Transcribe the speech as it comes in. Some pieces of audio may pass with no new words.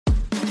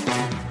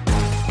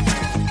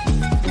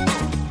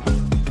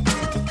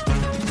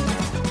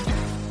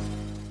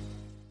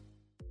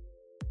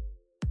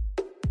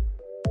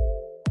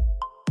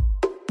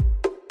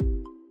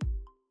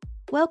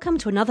Welcome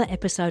to another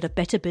episode of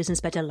Better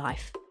Business, Better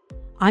Life.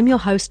 I'm your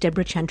host,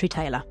 Deborah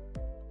Chantry-Taylor.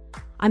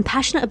 I'm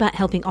passionate about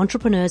helping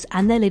entrepreneurs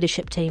and their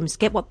leadership teams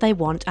get what they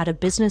want out of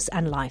business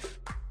and life.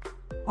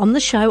 On the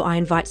show, I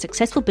invite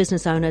successful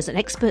business owners and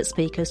expert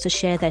speakers to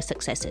share their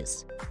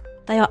successes.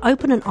 They are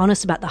open and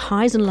honest about the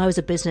highs and lows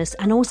of business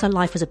and also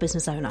life as a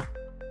business owner.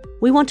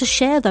 We want to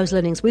share those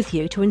learnings with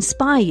you to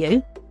inspire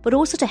you, but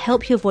also to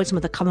help you avoid some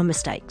of the common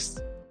mistakes.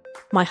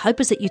 My hope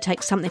is that you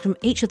take something from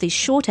each of these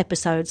short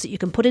episodes that you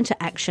can put into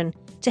action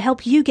to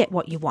help you get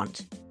what you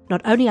want,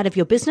 not only out of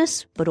your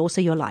business, but also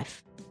your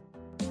life.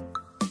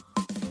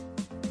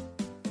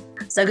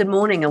 So good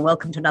morning and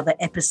welcome to another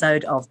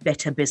episode of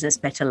Better Business,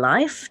 Better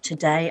Life.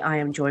 Today I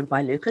am joined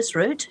by Lucas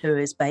Root, who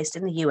is based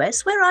in the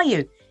US. Where are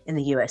you in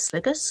the US,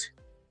 Lucas?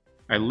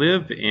 I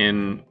live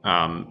in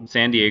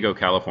San Diego,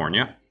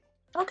 California.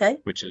 Okay.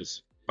 Which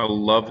is a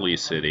lovely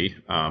city,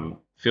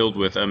 filled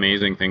with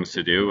amazing things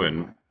to do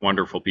and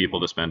wonderful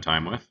people to spend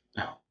time with.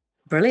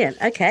 Brilliant.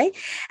 Okay.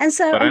 And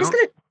so I'm just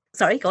going to...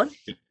 Sorry, go on.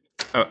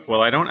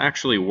 Well, I don't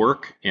actually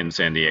work in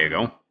San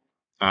Diego.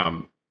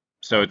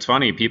 So it's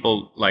funny,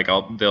 people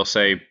they'll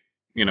say,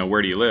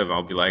 where do you live?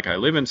 I'll be like, I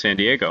live in San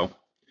Diego.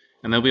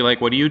 And they'll be like,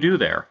 what do you do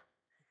there?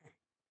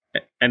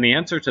 And the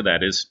answer to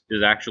that is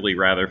actually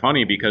rather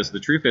funny because the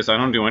truth is I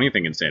don't do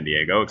anything in San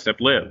Diego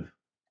except live.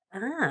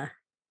 Ah.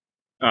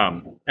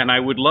 And I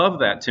would love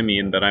that to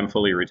mean that I'm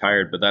fully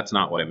retired, but that's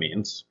not what it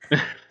means.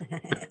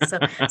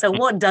 So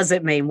what does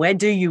it mean? Where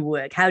do you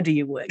work? How do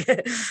you work?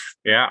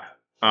 Yeah.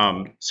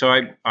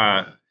 So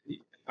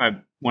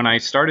when I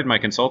started my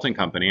consulting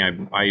company,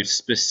 I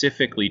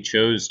specifically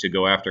chose to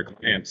go after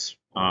clients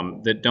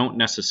that don't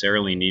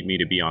necessarily need me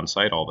to be on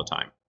site all the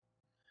time,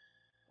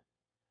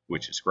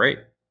 which is great.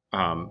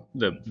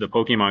 The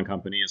Pokemon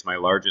company is my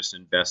largest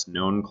and best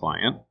known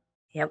client.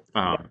 Yep.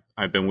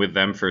 I've been with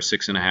them for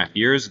 6.5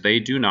 years. They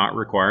do not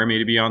require me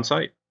to be on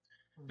site.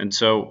 And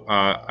so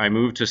I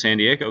moved to San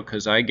Diego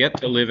because I get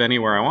to live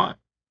anywhere I want.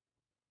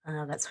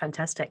 Oh, that's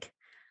fantastic.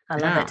 I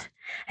love it.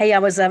 Hey, I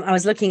was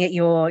looking at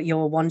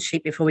your one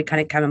sheet before we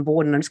kind of came on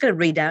board, and I'm just going to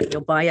read out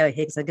your bio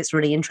here because I think it's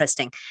really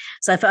interesting.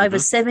 So for over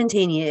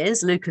 17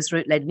 years, Lucas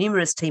Root led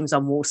numerous teams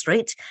on Wall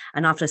Street,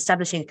 and after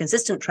establishing a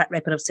consistent track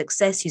record of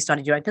success, you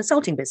started your own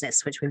consulting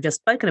business, which we've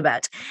just spoken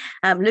about.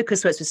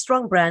 Lucas works with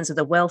strong brands with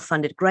a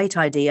well-funded, great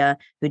idea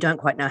who don't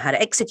quite know how to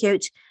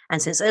execute.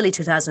 And since early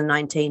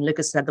 2019,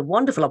 Lucas has had the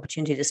wonderful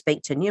opportunity to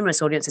speak to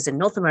numerous audiences in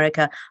North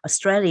America,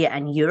 Australia,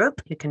 and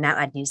Europe. You can now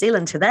add New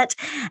Zealand to that,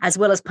 as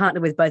well as partner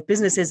with both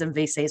businesses and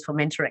VCs for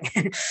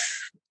mentoring.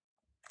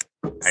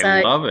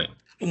 I love it.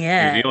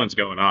 Yeah. New Zealand's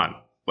going on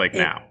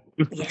now.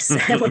 Yes.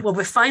 Well,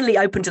 we're finally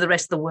open to the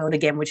rest of the world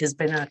again, which is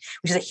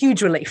a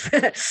huge relief.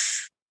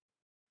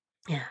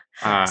 Yeah.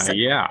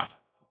 Yeah.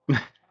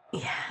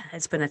 Yeah,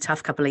 it's been a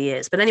tough couple of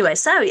years. But anyway,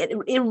 so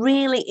a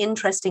really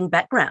interesting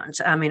background.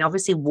 I mean,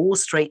 obviously Wall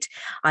Street,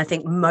 I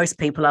think most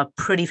people are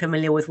pretty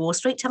familiar with Wall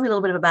Street. Tell me a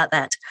little bit about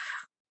that.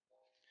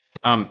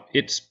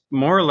 It's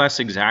more or less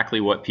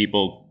exactly what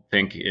people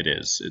think it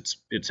is.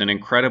 It's an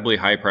incredibly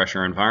high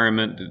pressure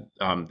environment.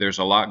 There's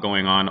a lot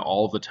going on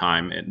all the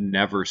time. It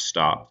never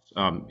stops.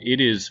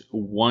 It is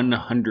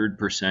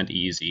 100%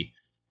 easy.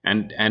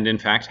 And in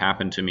fact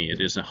happened to me. It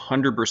is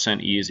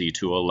 100% easy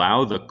to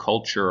allow the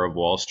culture of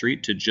Wall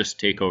Street to just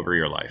take over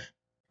your life.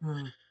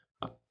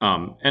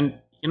 And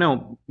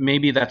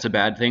maybe that's a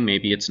bad thing.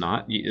 Maybe it's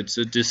not. It's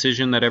a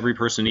decision that every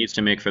person needs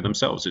to make for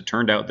themselves. It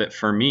turned out that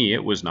for me,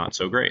 it was not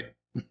so great.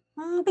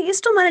 But you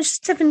still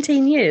managed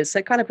 17 years, so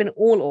it kind of been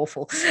all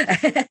awful.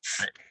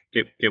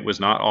 It was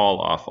not all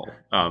awful.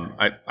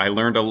 I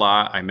learned a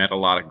lot. I met a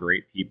lot of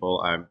great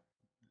people.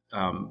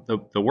 The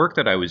work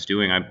that I was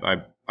doing,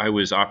 I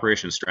was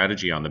operations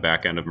strategy on the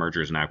back end of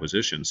mergers and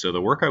acquisitions. So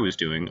the work I was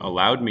doing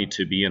allowed me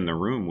to be in the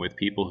room with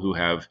people who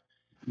have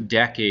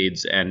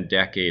decades and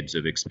decades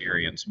of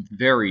experience,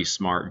 very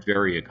smart,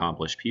 very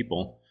accomplished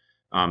people.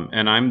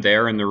 And I'm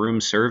there in the room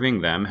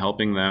serving them,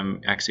 helping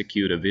them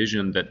execute a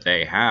vision that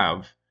they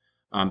have.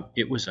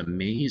 It was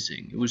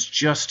amazing. It was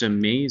just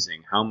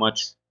amazing how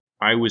much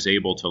I was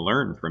able to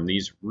learn from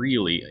these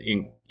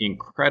really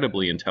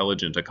incredibly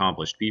intelligent,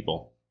 accomplished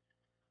people.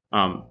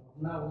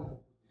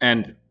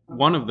 And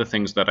one of the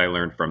things that I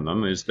learned from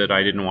them is that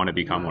I didn't want to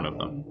become one of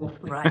them.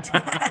 Right.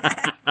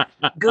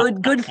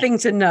 Good thing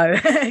to know.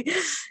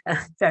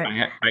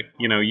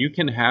 You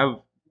can have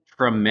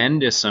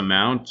tremendous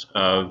amount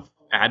of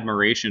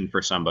admiration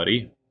for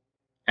somebody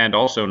and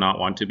also not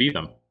want to be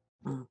them.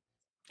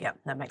 Yeah,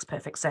 that makes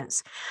perfect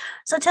sense.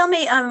 So tell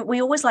me,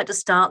 we always like to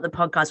start the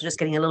podcast with just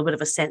getting a little bit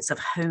of a sense of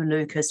who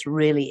Lucas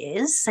really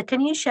is. So can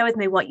you share with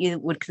me what you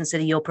would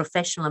consider your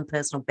professional and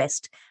personal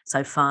best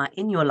so far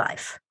in your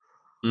life?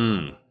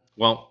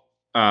 Well,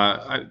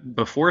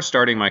 before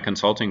starting my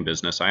consulting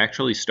business, I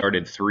actually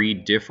started 3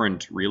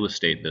 different real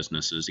estate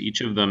businesses. Each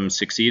of them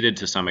succeeded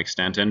to some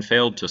extent and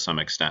failed to some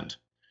extent.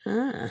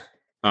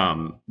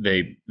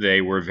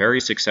 They were very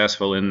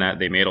successful in that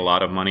they made a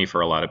lot of money for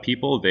a lot of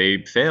people.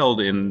 They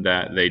failed in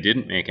that they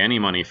didn't make any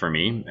money for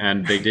me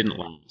and they didn't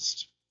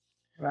last.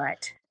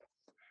 Right.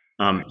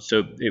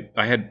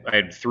 I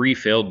had three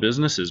failed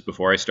businesses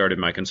before I started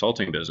my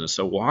consulting business.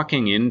 So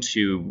walking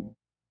into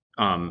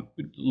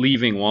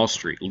leaving Wall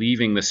Street,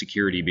 leaving the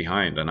security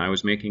behind, and I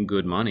was making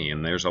good money,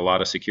 and there's a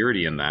lot of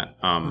security in that.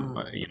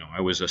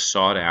 I was a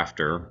sought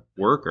after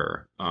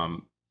worker.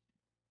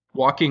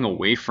 Walking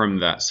away from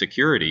that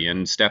security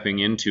and stepping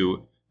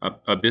into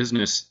a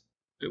business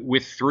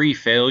with three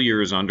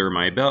failures under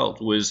my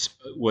belt was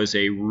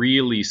a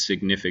really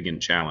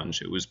significant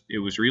challenge. It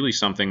was really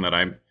something that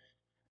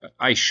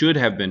I should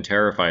have been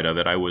terrified of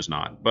it. I was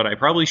not, but I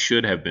probably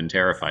should have been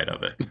terrified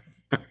of it.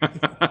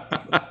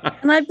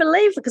 And I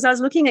believe, because I was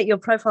looking at your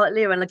profile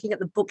earlier and looking at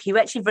the book, you've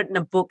actually written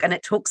a book and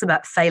it talks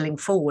about failing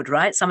forward,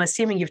 right? So I'm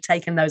assuming you've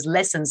taken those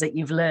lessons that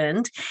you've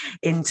learned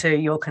into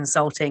your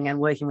consulting and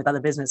working with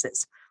other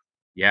businesses.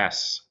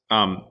 Yes.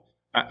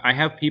 I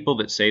have people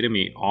that say to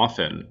me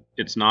often,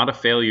 it's not a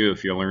failure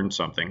if you learn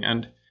something.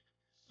 And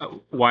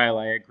while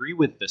I agree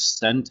with the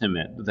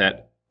sentiment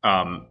that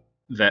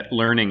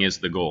learning is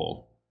the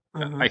goal,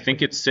 I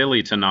think it's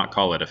silly to not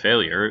call it a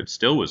failure. It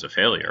still was a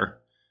failure.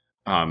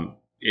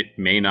 It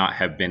may not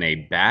have been a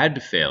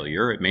bad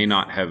failure. It may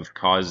not have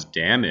caused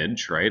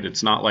damage, right?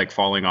 It's not like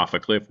falling off a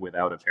cliff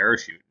without a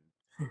parachute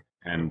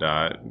and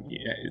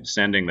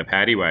sending the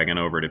paddy wagon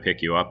over to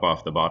pick you up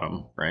off the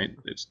bottom, right?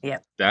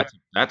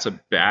 That's a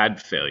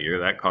bad failure.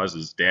 That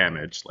causes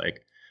damage.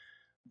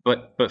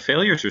 But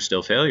failures are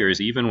still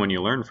failures, even when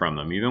you learn from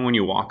them, even when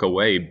you walk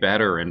away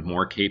better and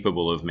more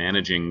capable of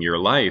managing your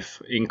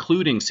life,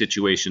 including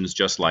situations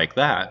just like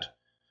that.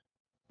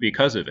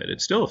 Because of it,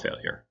 it's still a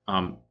failure.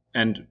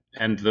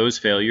 And those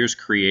failures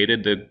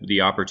created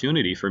the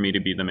opportunity for me to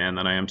be the man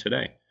that I am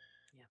today.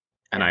 Yeah.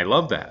 And I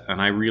love that,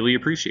 and I really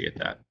appreciate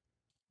that.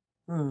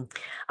 I mean,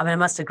 I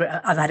must agree.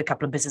 I've had a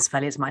couple of business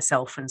failures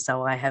myself, and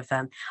so I have.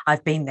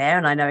 I've been there,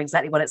 and I know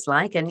exactly what it's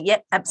like. And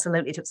yet,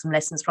 absolutely took some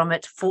lessons from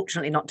it.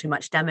 Fortunately, not too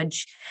much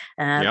damage.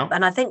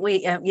 And I think we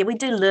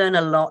do learn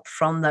a lot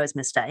from those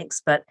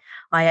mistakes. But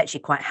I actually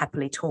quite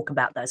happily talk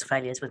about those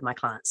failures with my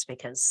clients,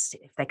 because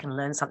if they can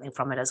learn something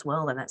from it as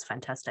well, then that's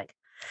fantastic.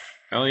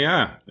 Hell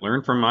yeah,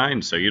 learn from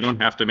mine so you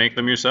don't have to make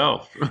them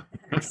yourself.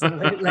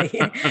 Absolutely.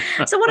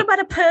 So, what about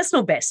a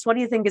personal best? What do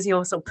you think is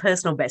your sort of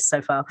personal best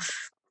so far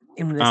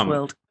in this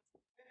world?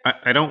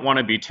 I don't want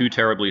to be too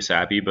terribly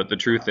sappy, but the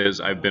truth is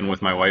I've been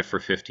with my wife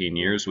for 15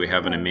 years. We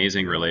have an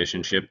amazing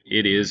relationship.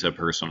 It is a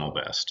personal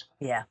best.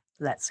 Yeah,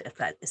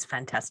 that is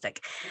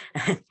fantastic.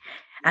 And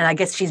I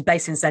guess she's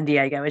based in San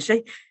Diego, is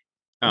she?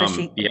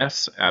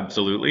 Yes,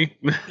 absolutely.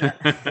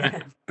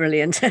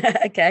 Brilliant.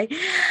 Okay.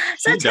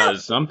 So she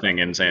does something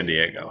in San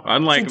Diego.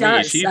 Unlike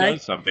me, she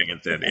does something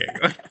in San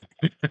Diego.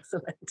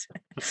 Excellent.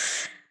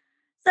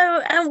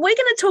 So we're going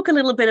to talk a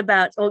little bit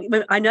about,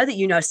 I know that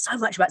you know so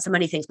much about so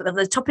many things, but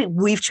the topic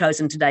we've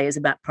chosen today is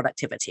about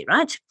productivity,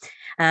 right?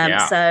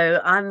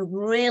 So I'm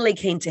really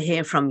keen to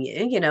hear from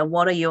you. You know,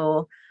 what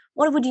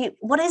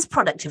is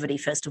productivity,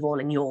 first of all,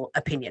 in your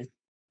opinion?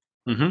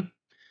 Mm-hmm.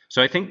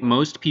 So I think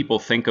most people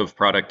think of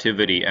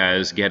productivity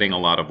as getting a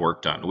lot of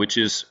work done, which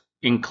is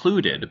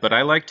included, but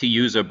I like to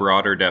use a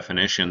broader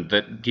definition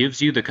that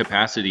gives you the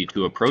capacity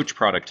to approach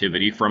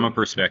productivity from a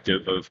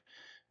perspective of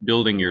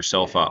building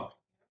yourself up.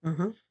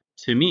 Mm-hmm.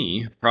 To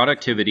me,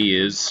 productivity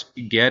is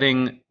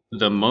getting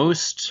the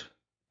most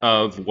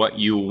of what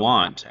you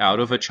want out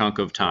of a chunk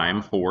of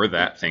time for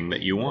that thing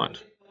that you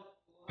want.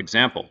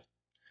 Example,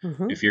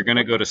 if you're going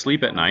to go to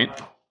sleep at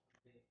night,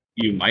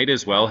 you might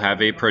as well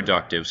have a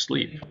productive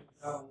sleep.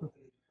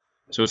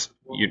 So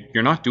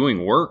you're not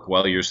doing work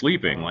while you're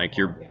sleeping. Like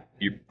you're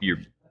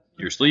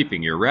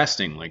sleeping, you're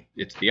resting. Like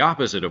it's the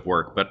opposite of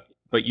work,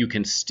 but you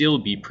can still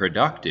be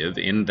productive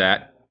in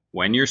that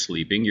when you're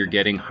sleeping, you're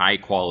getting high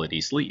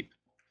quality sleep.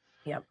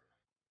 Yep.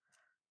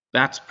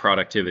 That's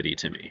productivity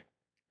to me.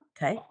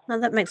 Okay. Now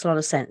that makes a lot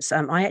of sense.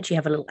 I actually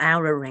have a little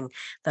Oura ring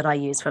that I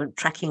use for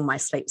tracking my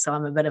sleep. So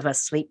I'm a bit of a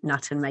sleep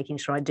nut and making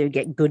sure I do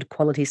get good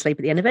quality sleep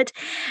at the end of it.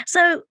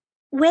 So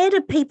where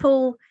do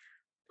people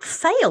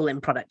fail in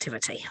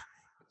productivity?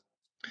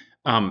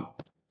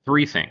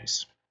 Three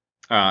things.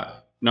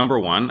 Number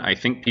one, I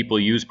think people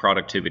use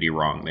productivity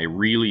wrong. They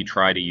really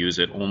try to use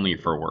it only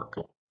for work.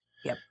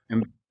 Yep.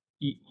 And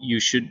you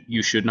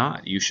should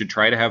not. You should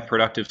try to have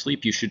productive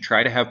sleep. You should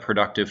try to have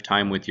productive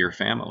time with your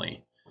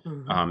family.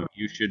 Mm-hmm.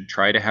 You should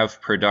try to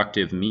have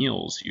productive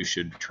meals. You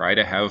should try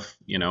to have,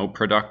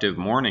 productive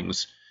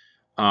mornings.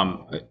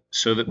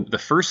 So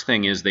the first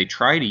thing is they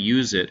try to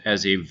use it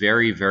as a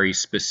very, very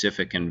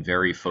specific and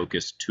very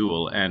focused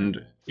tool.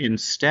 And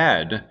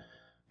instead,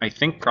 I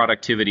think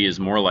productivity is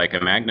more like a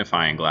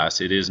magnifying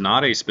glass. It is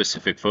not a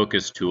specific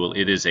focus tool.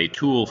 It is a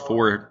tool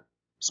for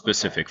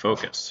specific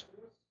focus.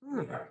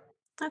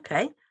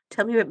 Okay.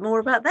 Tell me a bit more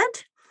about that.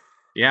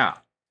 Yeah.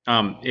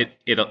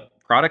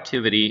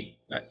 Productivity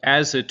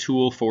as a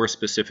tool for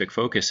specific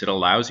focus, it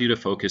allows you to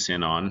focus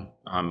in on,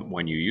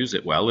 when you use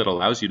it well, it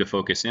allows you to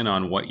focus in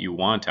on what you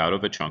want out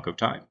of a chunk of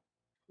time.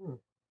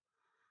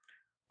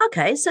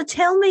 Okay. So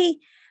tell me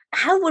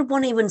how would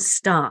one even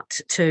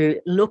start to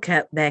look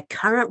at their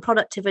current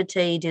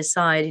productivity,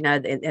 decide,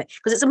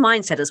 because it's a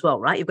mindset as well,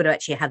 right? You've got to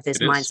actually have this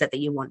It is. mindset that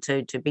you want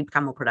to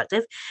become more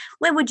productive.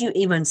 Where would you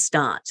even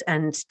start?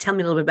 And tell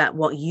me a little bit about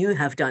what you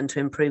have done to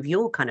improve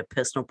your kind of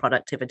personal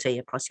productivity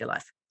across your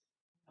life.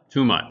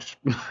 Too much.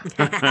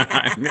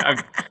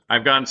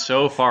 I've gone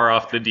so far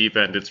off the deep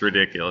end, it's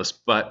ridiculous,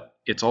 but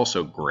it's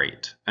also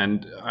great.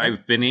 And Okay.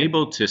 I've been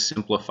able to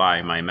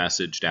simplify my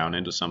message down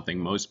into something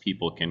most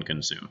people can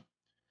consume.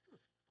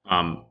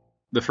 Um,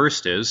 the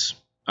first is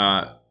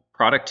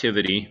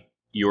productivity,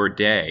 your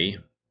day,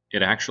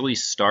 it actually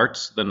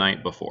starts the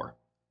night before.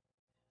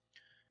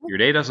 Your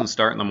day doesn't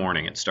start in the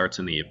morning, it starts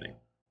in the evening.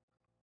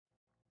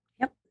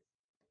 Yep.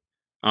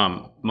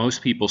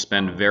 Most people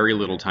spend very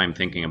little time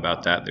thinking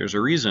about that. There's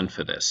a reason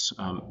for this.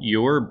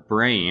 Your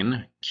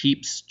brain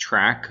keeps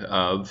track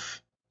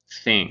of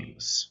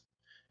things.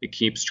 It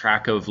keeps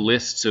track of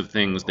lists of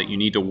things that you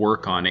need to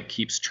work on. It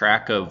keeps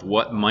track of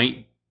what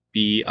might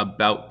be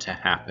about to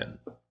happen.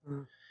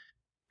 Mm.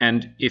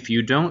 And if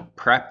you don't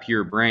prep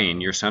your brain,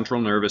 your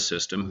central nervous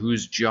system,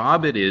 whose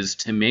job it is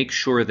to make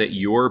sure that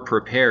you're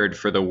prepared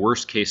for the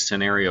worst case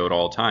scenario at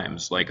all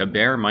times, like a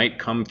bear might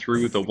come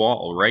through the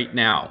wall right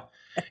now.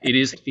 It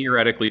is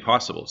theoretically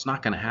possible. It's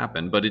not going to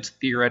happen, but it's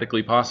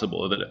theoretically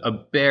possible that a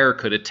bear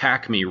could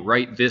attack me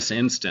right this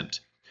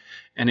instant.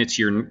 And it's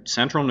your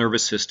central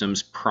nervous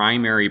system's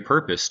primary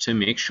purpose to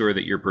make sure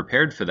that you're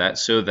prepared for that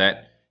so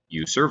that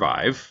you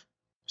survive,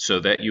 so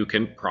that you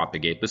can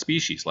propagate the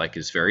species. Like,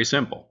 it's very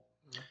simple.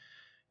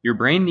 Your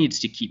brain needs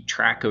to keep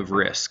track of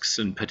risks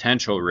and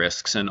potential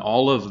risks and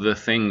all of the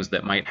things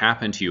that might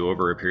happen to you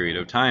over a period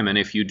of time. And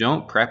if you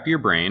don't prep your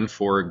brain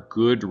for a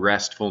good,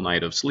 restful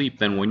night of sleep,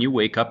 then when you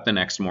wake up the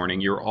next morning,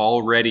 you're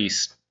already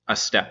a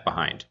step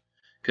behind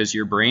because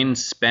your brain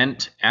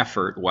spent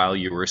effort while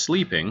you were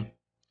sleeping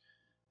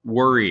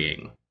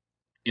worrying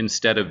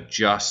instead of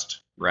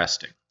just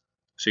resting.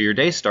 So your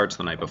day starts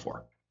the night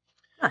before.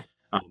 Right.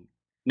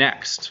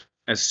 Next,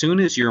 as soon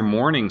as your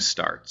morning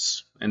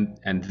starts,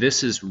 and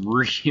this is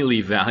really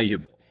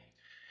valuable,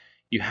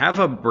 you have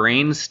a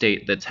brain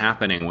state that's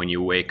happening when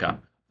you wake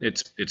up.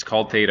 It's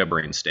called theta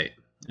brain state.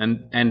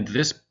 And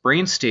this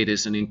brain state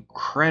is an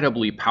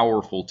incredibly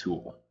powerful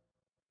tool.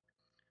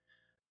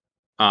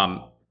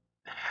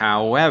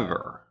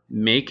 However,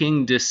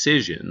 making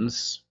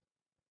decisions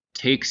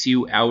takes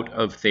you out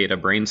of theta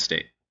brain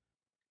state.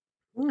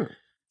 Mm.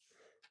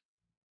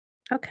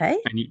 Okay.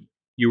 And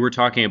you were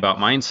talking about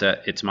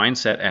mindset. It's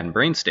mindset and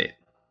brain state.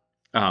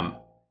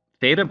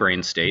 Theta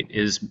brain state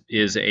is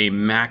a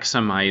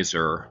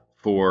maximizer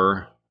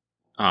for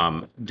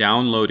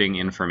downloading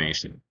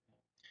information.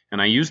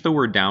 And I use the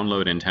word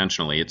download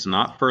intentionally. It's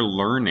not for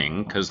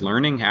learning, because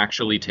learning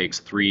actually takes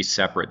 3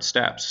 separate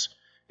steps.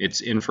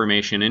 It's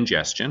information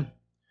ingestion,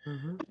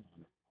 Mm-hmm.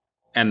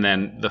 and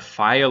then the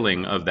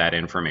filing of that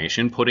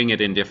information, putting it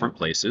in different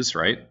places,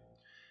 right?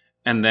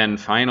 And then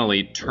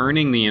finally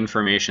turning the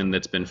information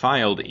that's been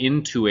filed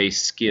into a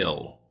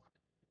skill.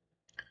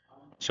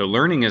 So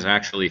learning is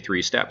actually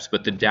 3 steps,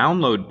 but the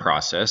download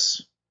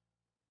process,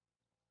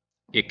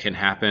 it can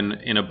happen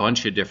in a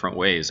bunch of different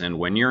ways. And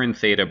when you're in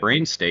theta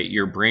brain state,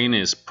 your brain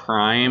is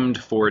primed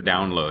for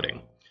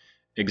downloading.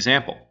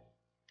 Example,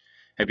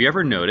 have you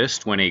ever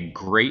noticed when a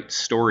great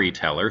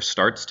storyteller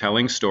starts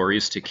telling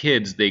stories to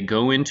kids, they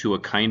go into a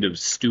kind of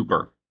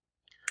stupor?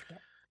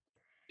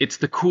 It's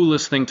the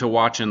coolest thing to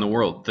watch in the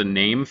world. The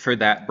name for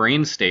that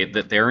brain state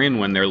that they're in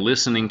when they're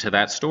listening to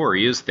that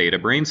story is theta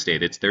brain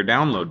state. It's their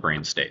download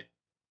brain state.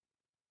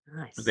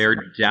 Nice.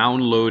 They're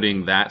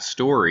downloading that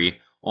story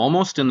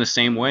almost in the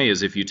same way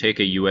as if you take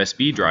a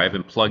USB drive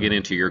and plug it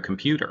into your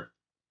computer.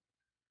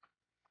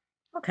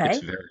 Okay.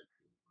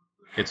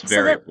 It's So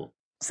very that cool.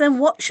 So then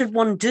what should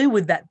one do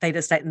with that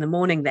theta state in the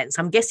morning then?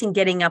 So I'm guessing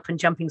getting up and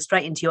jumping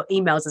straight into your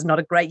emails is not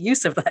a great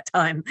use of that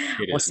time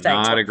It or is state.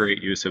 not a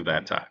great use of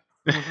that time.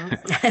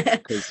 Mhm.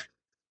 Because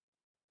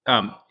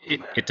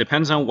it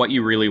depends on what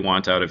you really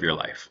want out of your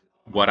life.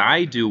 What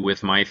I do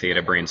with my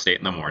theta brain state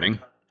in the morning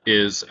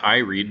is I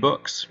read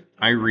books.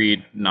 I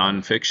read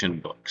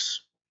nonfiction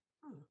books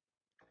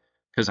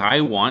because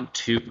I want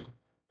to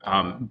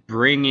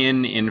bring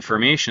in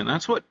information.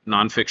 That's what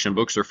nonfiction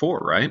books are for,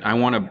 right? I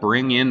want to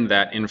bring in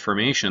that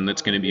information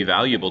that's going to be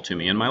valuable to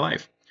me in my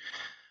life.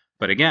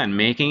 But again,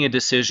 making a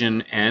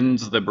decision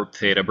ends the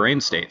theta brain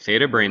state.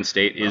 Theta brain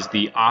state is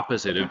the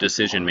opposite of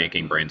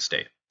decision-making brain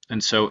state.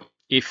 And so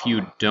if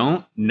you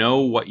don't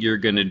know what you're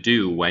going to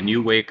do when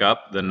you wake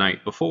up the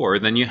night before,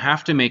 then you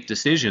have to make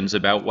decisions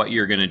about what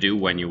you're going to do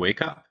when you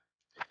wake up.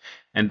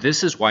 And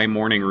this is why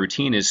morning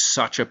routine is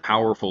such a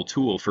powerful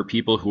tool for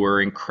people who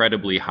are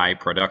incredibly high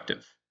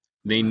productive.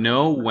 They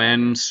know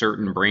when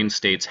certain brain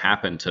states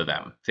happen to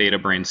them. Theta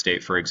brain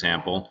state, for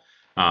example,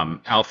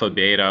 alpha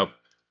beta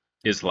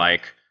is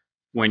like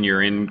when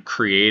you're in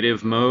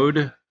creative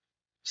mode,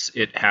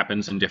 it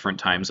happens in different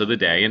times of the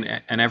day,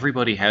 and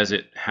everybody has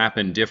it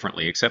happen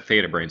differently, except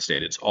theta brain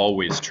state. It's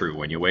always true.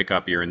 When you wake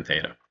up, you're in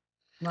theta.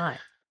 Right.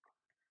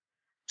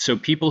 So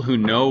people who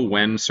know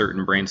when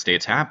certain brain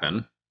states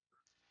happen,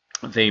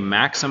 they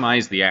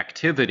maximize the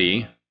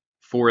activity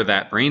for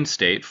that brain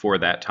state for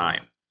that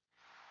time.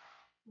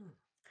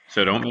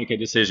 So don't make a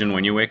decision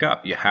when you wake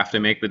up. You have to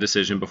make the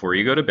decision before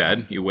you go to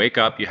bed. You wake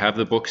up, you have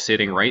the book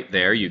sitting right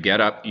there. You get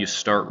up, you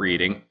start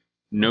reading.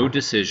 No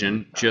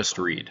decision, just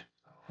read.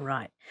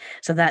 Right.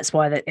 So that's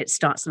why it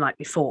starts the night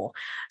before.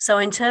 So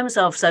in terms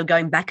of,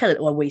 going back a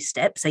wee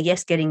step, so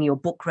yes, getting your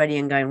book ready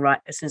and going,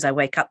 right, as soon as I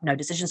wake up, no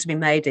decisions to be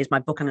made. There's my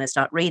book, I'm going to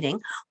start reading.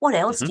 What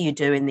else do you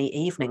do in the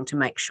evening to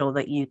make sure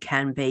that you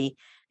can be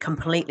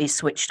completely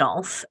switched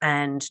off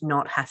and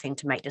not having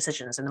to make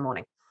decisions in the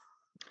morning?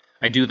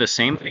 I do the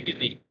same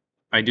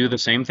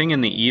thing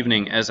in the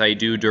evening as I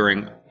do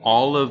during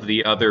all of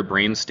the other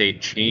brain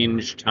state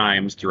change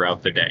times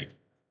throughout the day.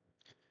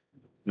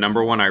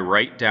 Number one, I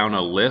write down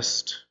a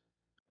list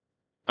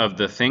of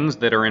the things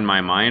that are in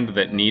my mind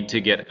that need to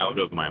get out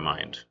of my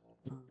mind.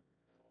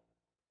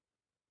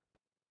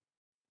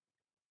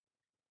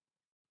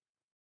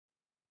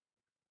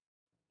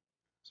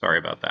 Sorry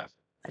about that.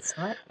 That's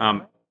all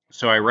right.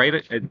 So I write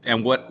it,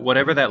 and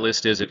whatever that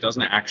list is, it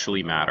doesn't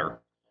actually matter.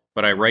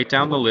 But I write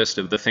down the list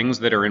of the things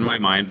that are in my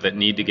mind that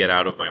need to get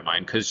out of my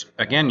mind. Because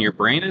again, your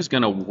brain is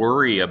going to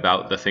worry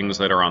about the things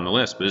that are on the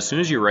list. But as soon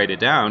as you write it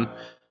down,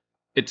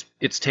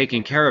 it's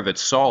taken care of.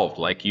 It's solved.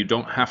 Like, you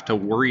don't have to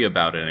worry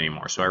about it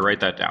anymore. So I write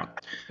that down.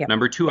 Yep.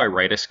 Number two, I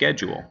write a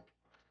schedule.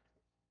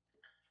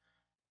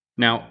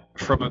 Now,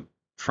 from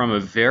a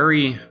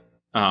very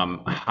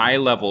high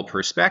level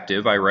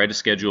perspective, I write a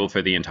schedule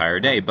for the entire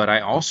day, but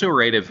I also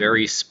write a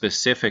very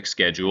specific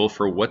schedule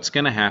for what's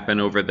going to happen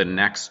over the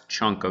next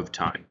chunk of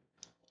time.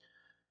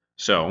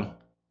 So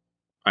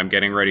I'm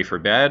getting ready for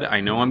bed.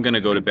 I know I'm going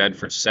to go to bed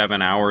for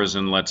 7 hours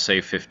and let's say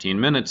 15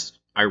 minutes.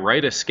 I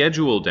write a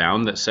schedule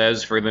down that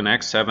says for the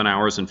next 7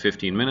 hours and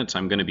 15 minutes,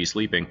 I'm going to be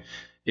sleeping.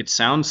 It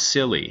sounds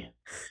silly.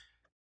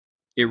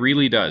 It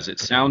really does. It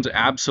sounds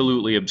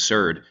absolutely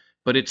absurd,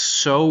 but it's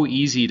so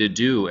easy to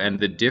do. And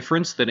the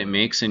difference that it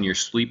makes in your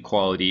sleep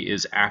quality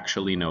is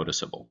actually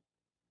noticeable.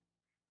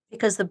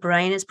 Because the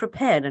brain is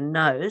prepared and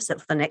knows that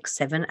for the next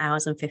 7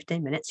 hours and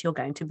 15 minutes, you're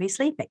going to be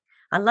sleeping.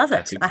 I love it.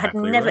 That's exactly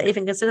I had never right.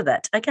 even considered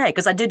that. Okay,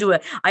 because I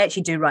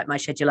actually do write my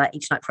schedule out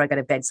each night before I go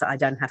to bed, so I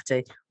don't have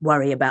to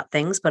worry about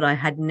things, but I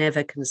had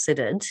never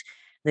considered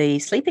the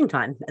sleeping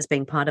time as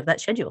being part of that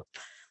schedule.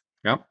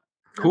 Yep.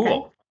 Cool.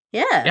 Okay.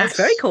 Yeah, That's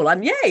very cool.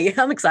 I'm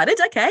excited.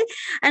 Okay.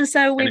 And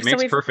so it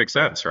makes perfect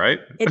sense, right?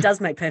 It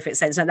does make perfect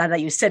sense now that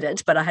you said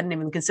it, but I hadn't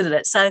even considered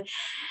it. So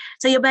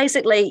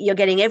you're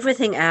getting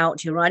everything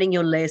out, you're writing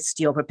your list,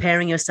 you're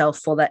preparing yourself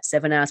for that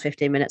 7 hours,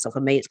 15 minutes, or for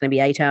me, it's going to be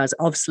 8 hours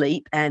of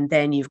sleep. And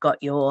then you've got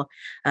your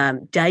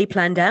day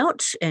planned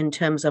out in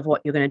terms of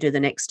what you're going to do the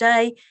next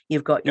day.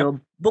 You've got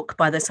your book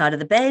by the side of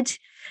the bed.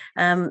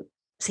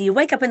 So you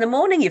wake up in the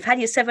morning, you've had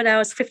your 7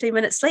 hours, 15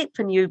 minutes sleep,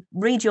 and you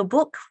read your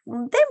book.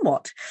 Then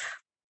what?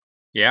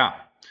 Yeah.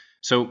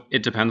 So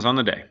it depends on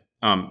the day.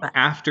 Right.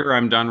 After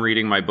I'm done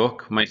reading my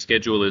book, my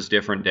schedule is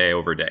different day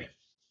over day.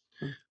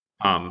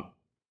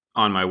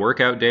 On my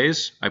workout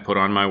days, I put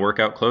on my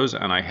workout clothes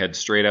and I head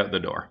straight out the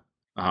door.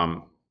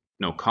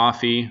 No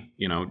coffee,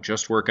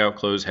 just workout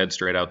clothes, head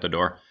straight out the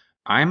door.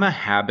 I'm a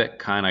habit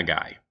kind of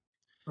guy.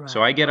 Right.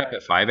 So I get up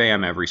at 5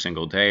 a.m. every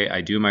single day.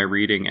 I do my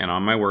reading, and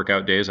on my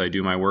workout days, I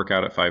do my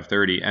workout at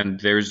 5:30. And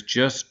there's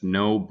just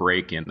no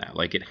break in that.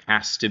 Like, it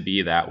has to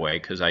be that way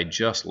because I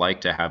just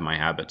like to have my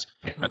habits.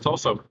 That's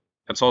also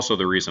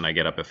the reason I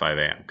get up at 5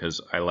 a.m.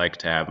 because I like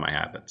to have my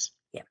habits.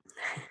 Yeah.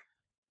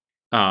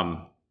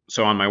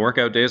 So on my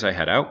workout days, I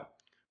head out.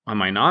 On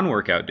my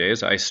non-workout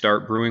days, I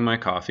start brewing my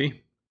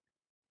coffee.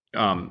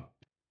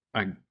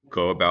 I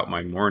go about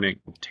my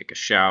morning, take a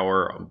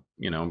shower,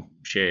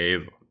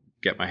 shave,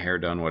 get my hair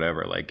done,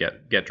 whatever, like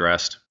get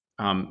dressed.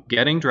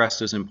 Getting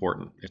dressed is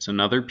important. It's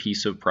another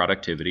piece of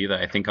productivity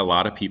that I think a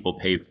lot of people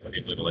pay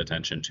very little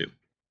attention to.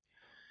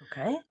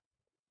 Okay.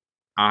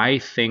 I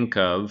think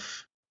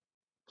of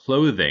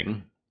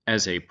clothing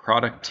as a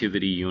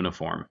productivity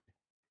uniform.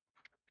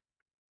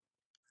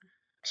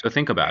 So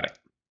think about it.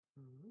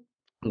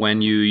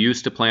 When you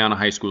used to play on a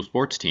high school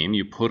sports team,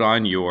 you put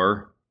on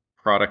your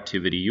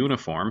productivity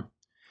uniform,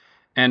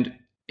 and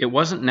it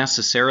wasn't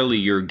necessarily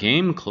your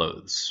game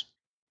clothes,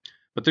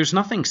 but there's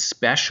nothing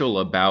special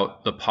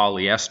about the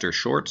polyester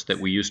shorts that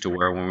we used to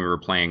wear when we were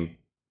playing.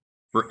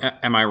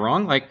 Am I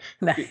wrong? Like,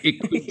 it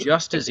could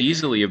just as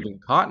easily have been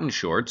cotton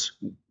shorts.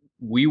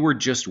 We were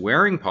just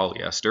wearing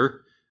polyester.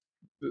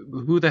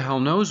 Who the hell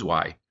knows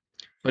why?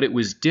 But it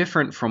was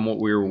different from what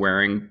we were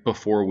wearing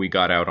before we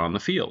got out on the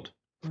field.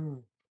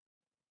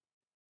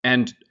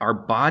 And our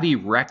body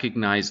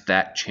recognized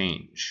that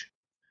change.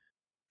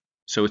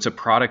 So it's a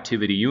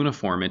productivity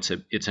uniform. It's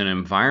an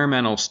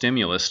environmental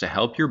stimulus to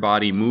help your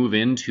body move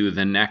into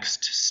the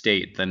next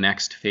state, the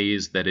next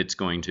phase that it's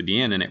going to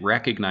be in, and it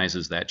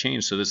recognizes that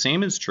change. So the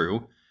same is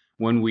true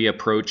when we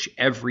approach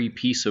every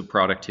piece of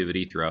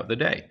productivity throughout the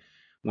day.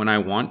 When I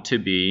want to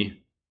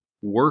be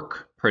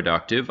work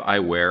productive, I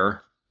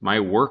wear my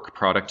work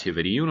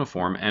productivity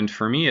uniform. And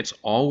for me, it's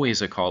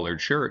always a collared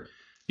shirt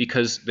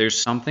because there's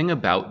something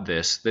about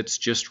this that's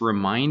just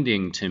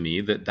reminding to me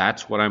that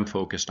that's what I'm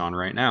focused on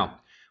right now.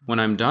 When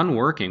I'm done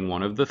working,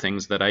 one of the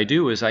things that I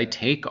do is I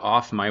take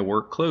off my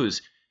work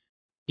clothes.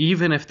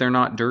 Even if they're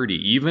not dirty,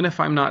 even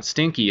if I'm not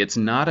stinky, it's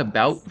not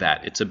about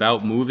that. It's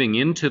about moving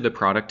into the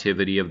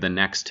productivity of the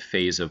next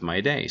phase of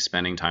my day,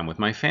 spending time with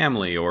my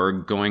family or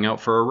going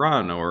out for a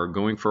run or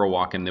going for a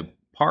walk in the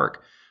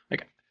park.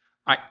 Like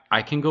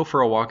I can go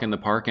for a walk in the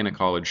park in a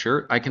collared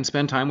shirt. I can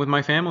spend time with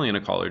my family in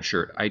a collared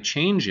shirt. I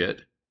change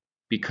it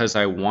because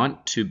I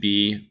want to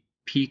be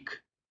peak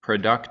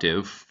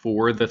productive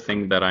for the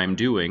thing that I'm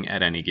doing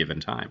at any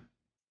given time.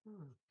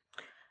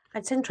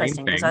 It's Same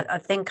interesting because thing. I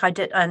think I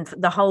did, and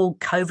the whole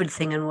COVID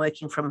thing and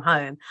working from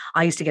home,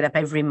 I used to get up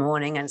every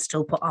morning and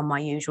still put on my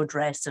usual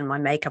dress and my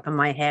makeup and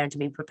my hair and to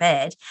be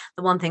prepared.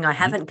 The one thing I Mhm.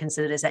 haven't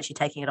considered is actually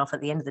taking it off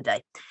at the end of the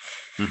day.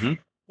 Mhm.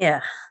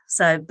 Yeah.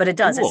 So, but it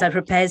does. It Cool. so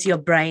prepares your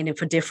brain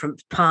for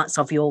different parts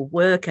of your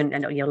work and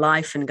your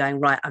life and going,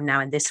 right, I'm now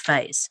in this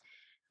phase.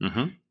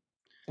 Mhm.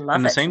 And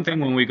Love the it. same thing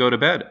when we go to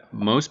bed.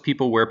 Most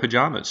people wear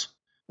pajamas.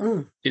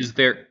 Mm. Is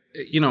there,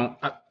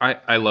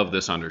 I love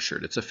this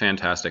undershirt. It's a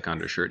fantastic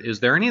undershirt.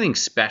 Is there anything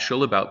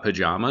special about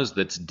pajamas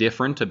that's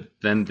different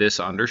than this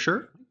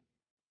undershirt?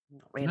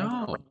 Not really.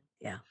 No.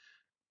 Yeah.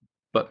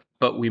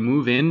 But we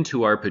move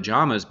into our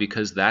pajamas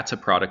because that's a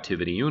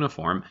productivity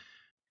uniform.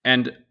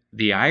 And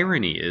the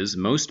irony is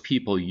most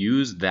people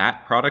use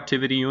that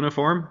productivity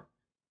uniform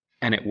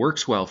and it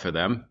works well for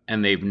them,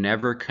 and they've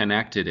never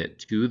connected it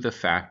to the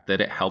fact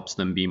that it helps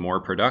them be more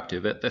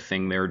productive at the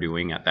thing they're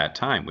doing at that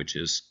time, which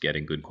is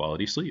getting good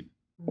quality sleep.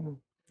 Mm.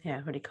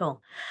 Yeah. Really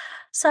cool.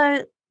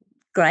 So,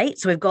 great.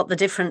 So we've got the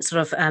different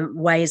sort of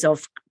ways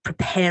of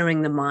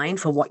preparing the mind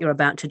for what you're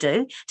about to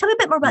do. Tell me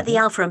a bit more about the Mhm.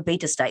 alpha and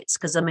beta states,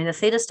 because I mean, the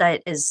theta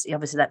state is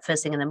obviously that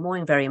first thing in the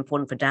morning, very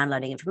important for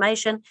downloading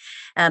information.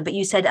 But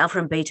you said alpha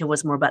and beta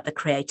was more about the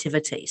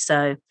creativity.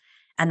 So,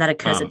 and that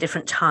occurs at Um,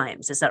 different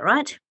times. Is that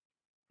right?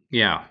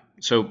 yeah.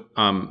 So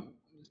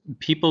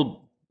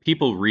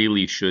people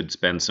really should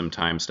spend some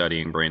time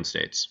studying brain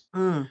states.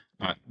 Mm,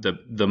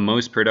 The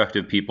most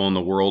productive people in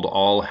the world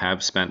all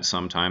have spent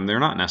some time. They're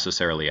not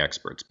necessarily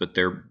experts, but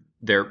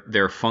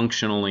they're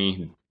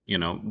functionally,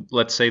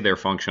 let's say they're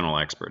functional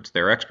experts.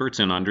 They're experts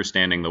in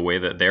understanding the way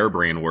that their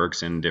brain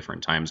works in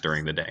different times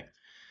during the day.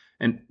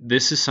 And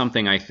this is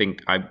something I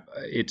think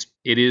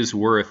it is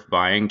worth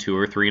buying 2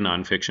 or 3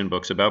 nonfiction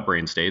books about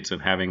brain states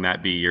and having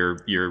that be your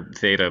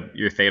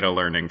theta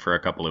learning for a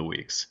couple of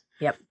weeks.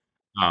 yep.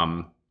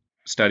 Um,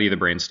 Study the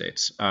brain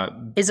states.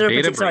 Is there a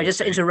Beta particular, sorry, brain just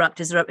to state. interrupt,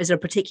 is there a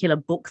particular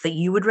book that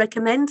you would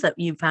recommend that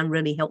you found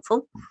really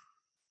helpful?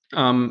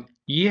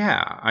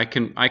 Yeah, I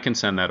can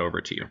send that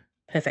over to you.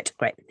 Perfect.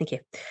 Great. Thank you.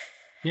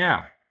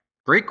 Yeah,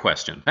 great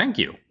question. Thank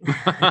you.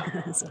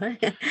 Sorry.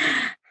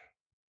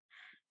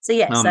 So,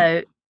 yeah. um,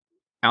 So,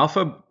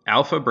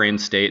 alpha brain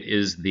state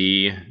is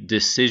the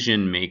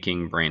decision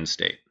making brain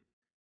state.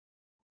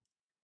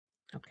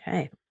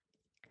 okay.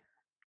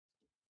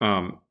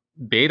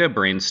 Beta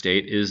brain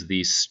state is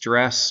the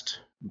stressed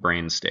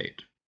brain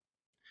state.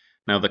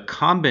 Now, the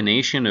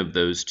combination of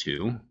those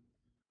two,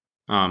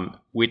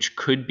 which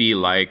could be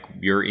like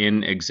you're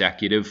in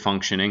executive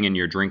functioning and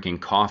you're drinking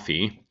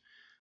coffee.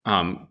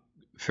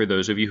 For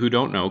those of you who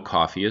don't know,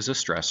 coffee is a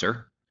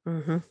stressor.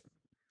 Mm-hmm.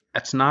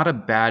 That's not a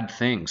bad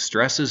thing.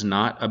 Stress is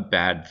not a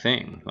bad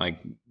thing. Like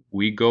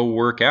we go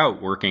work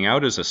out, working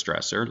out is a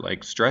stressor.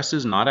 Like stress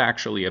is not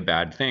actually a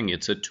bad thing.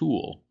 It's a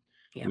tool.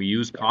 Yeah. We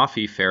use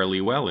coffee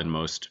fairly well in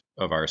most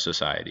of our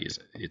societies.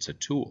 It's a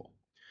tool.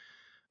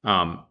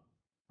 Um,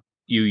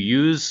 you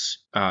use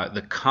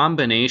the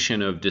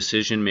combination of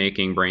decision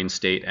making brain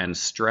state and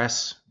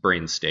stress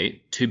brain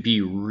state to be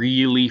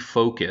really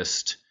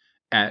focused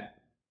at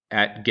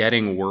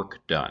getting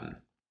work done.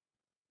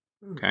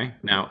 Okay.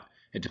 Now,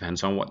 it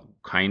depends on what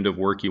kind of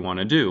work you want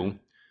to do.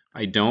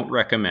 I don't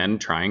recommend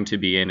trying to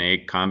be in a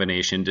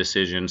combination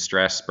decision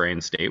stress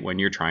brain state when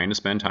you're trying to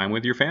spend time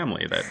with your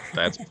family.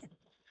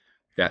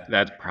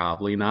 That's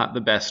probably not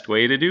the best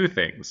way to do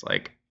things.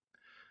 Like,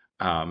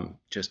 I'm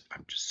just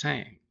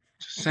saying,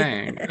 just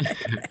saying.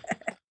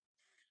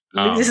 This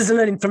Um, is a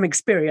learning from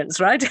experience,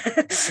 right?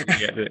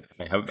 yeah,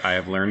 I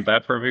have learned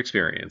that from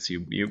experience.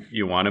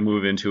 You want to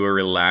move into a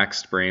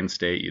relaxed brain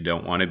state. You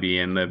don't want to be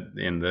in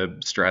the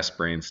stress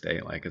brain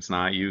state. Like it's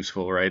not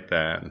useful right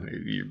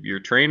then.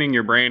 You're training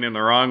your brain in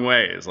the wrong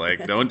ways.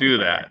 Like don't do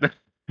that.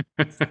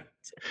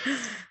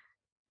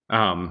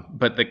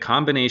 But the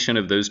combination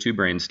of those two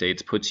brain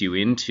states puts you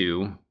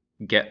into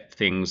get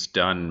things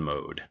done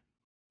mode.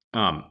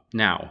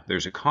 Now,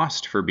 there's a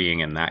cost for being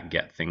in that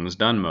get things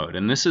done mode.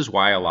 And this is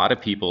why a lot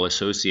of people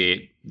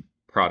associate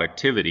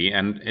productivity,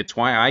 and it's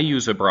why I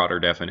use a broader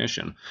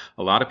definition.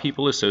 A lot of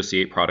people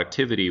associate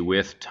productivity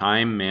with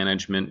time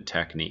management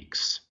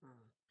techniques.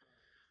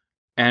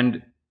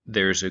 And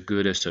there's a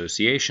good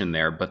association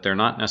there, but they're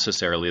not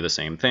necessarily the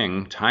same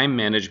thing. Time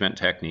management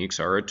techniques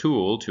are a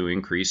tool to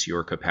increase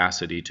your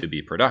capacity to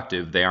be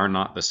productive. They are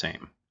not the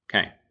same.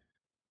 Okay.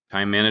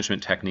 Time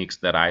management techniques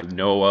that I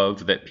know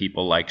of that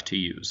people like to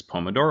use.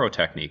 Pomodoro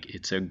technique,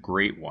 it's a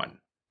great one.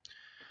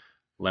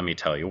 Let me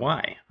tell you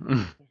why.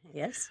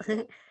 Yes.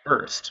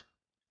 First,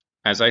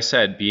 as I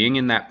said, being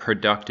in that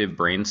productive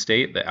brain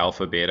state, the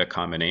alpha beta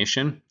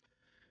combination,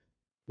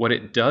 what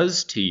it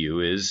does to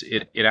you is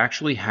it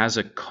actually has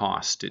a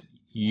cost. It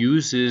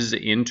uses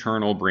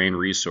internal brain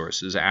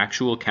resources,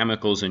 actual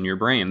chemicals in your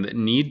brain that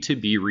need to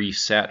be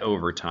reset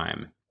over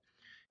time.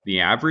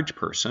 The average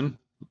person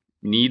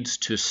needs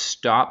to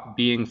stop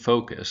being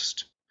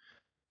focused,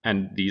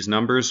 and these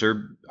numbers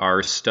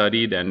are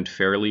studied and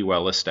fairly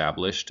well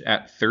established,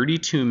 at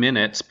 32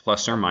 minutes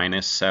plus or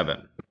minus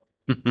 7.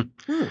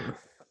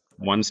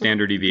 One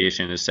standard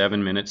deviation is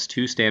 7 minutes.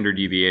 2 standard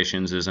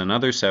deviations is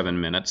another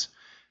 7 minutes.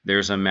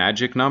 There's a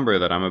magic number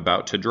that I'm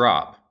about to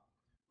drop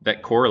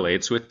that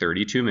correlates with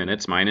 32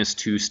 minutes minus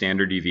 2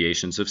 standard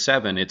deviations of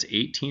 7. It's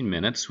 18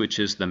 minutes, which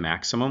is the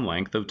maximum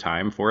length of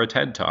time for a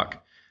TED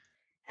Talk.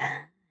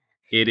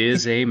 It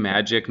is a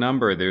magic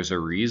number. There's a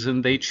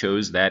reason they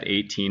chose that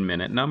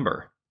 18-minute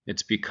number.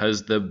 It's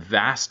because the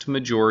vast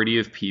majority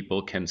of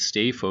people can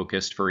stay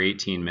focused for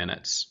 18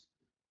 minutes.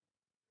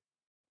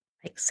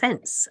 Makes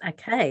sense.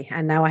 Okay.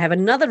 And now I have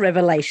another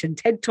revelation.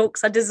 TED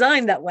Talks are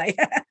designed that way.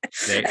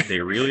 They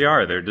really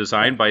are. They're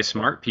designed by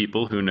smart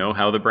people who know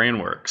how the brain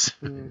works.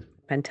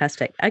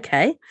 Fantastic.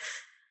 Okay.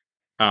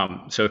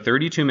 So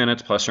 32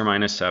 minutes plus or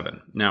minus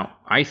 7. Now,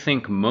 I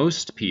think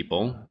most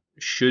people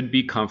should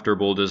be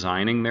comfortable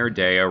designing their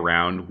day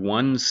around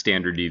 1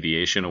 standard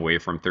deviation away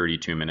from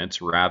 32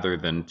 minutes rather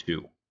than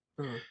 2.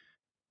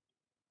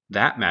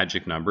 That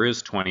magic number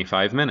is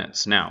 25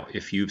 minutes. Now,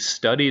 if you've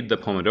studied the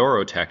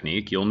Pomodoro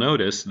technique, you'll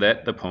notice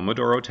that the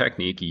Pomodoro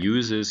technique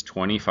uses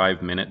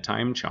 25-minute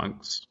time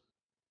chunks.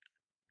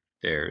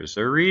 There's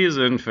a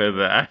reason for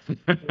that.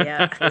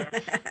 Yeah.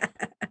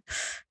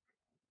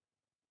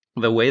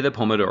 The way the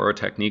Pomodoro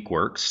technique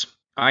works,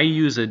 I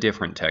use a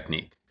different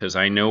technique because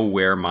I know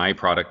where my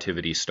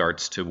productivity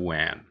starts to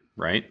wane,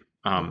 right?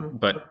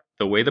 But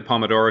the way the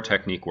Pomodoro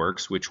technique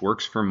works, which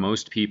works for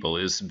most people,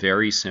 is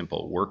very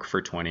simple. Work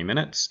for 20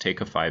 minutes,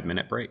 take a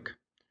 5-minute break.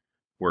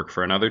 Work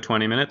for another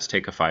 20 minutes,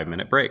 take a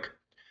 5-minute break.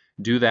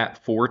 Do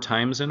that 4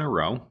 times in a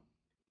row,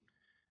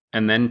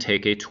 and then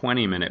take a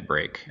 20-minute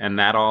break. And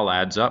that all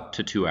adds up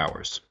to 2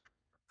 hours.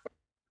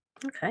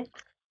 Okay.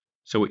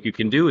 So what you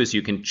can do is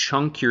you can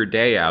chunk your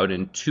day out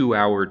in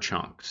 2-hour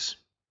chunks.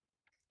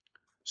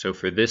 So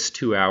for this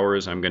 2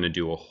 hours, I'm going to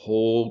do a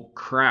whole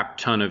crap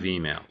ton of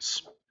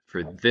emails.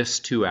 For this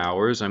 2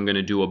 hours, I'm going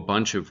to do a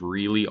bunch of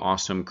really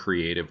awesome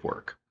creative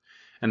work.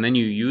 And then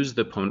you use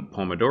the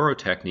Pomodoro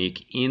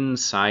technique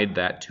inside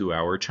that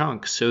 2-hour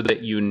chunk so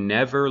that you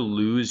never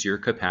lose your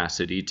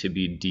capacity to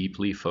be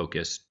deeply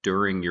focused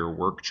during your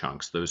work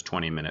chunks, those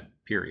 20-minute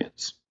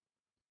periods.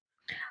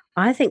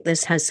 I think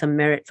this has some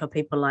merit for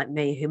people like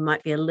me who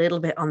might be a little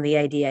bit on the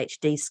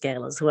ADHD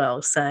scale as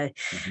well. So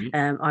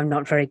I'm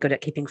not very good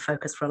at keeping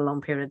focus for a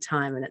long period of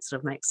time. And it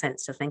sort of makes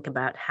sense to think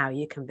about how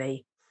you can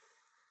be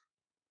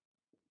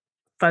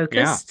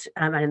focused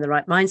and in the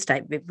right mind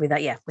state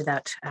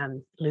without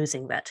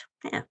losing that.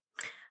 Yeah.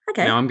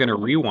 Okay. Now I'm going to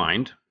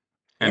rewind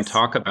and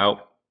talk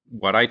about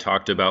what I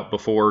talked about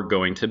before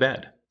going to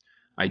bed.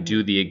 I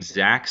do the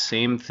exact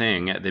same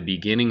thing at the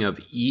beginning of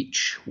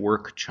each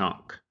work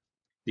chunk.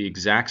 The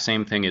exact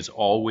same thing is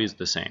always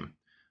the same.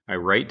 I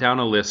write down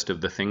a list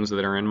of the things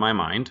that are in my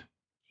mind.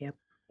 Yep.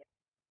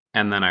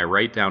 And then I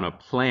write down a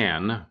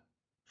plan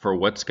for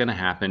what's going to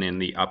happen in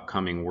the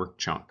upcoming work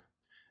chunk.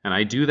 And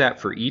I do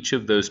that for each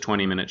of those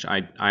 20 minutes.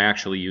 I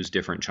actually use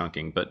different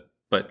chunking, but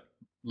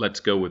let's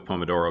go with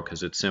Pomodoro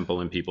because it's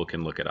simple and people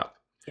can look it up.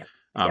 Yep.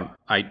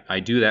 I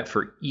do that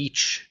for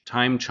each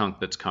time chunk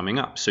that's coming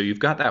up. So you've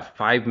got that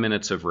 5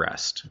 minutes of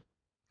rest.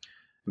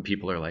 And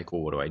people are like,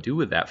 well, what do I do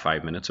with that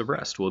 5 minutes of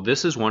rest? Well,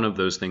 this is one of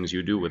those things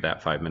you do with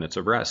that 5 minutes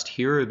of rest.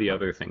 Here are the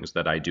other things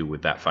that I do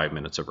with that 5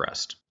 minutes of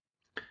rest.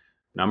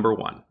 Number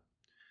 1,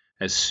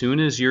 as soon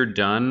as you're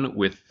done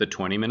with the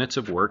 20 minutes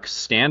of work,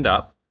 stand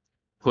up,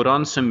 put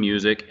on some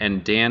music,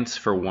 and dance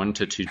for 1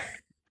 to 2.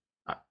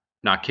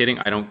 Not kidding.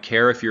 I don't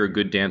care if you're a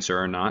good dancer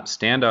or not.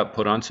 Stand up,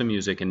 put on some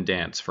music, and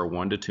dance for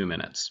 1 to 2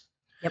 minutes.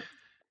 Yep.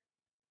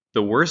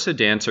 The worse a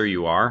dancer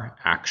you are,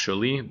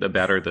 actually, the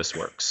better this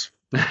works.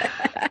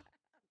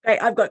 Great.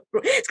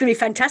 It's going to be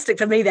fantastic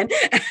for me then.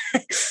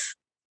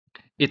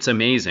 It's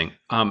amazing.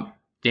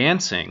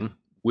 Dancing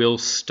will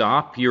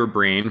stop your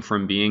brain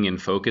from being in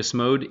focus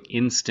mode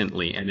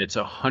instantly, and it's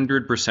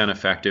 100%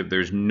 effective.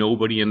 There's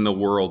nobody in the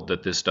world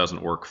that this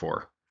doesn't work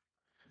for,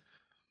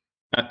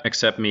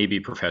 except maybe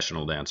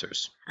professional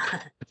dancers.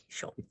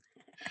 Sure.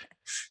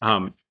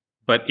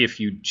 But if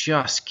you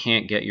just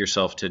can't get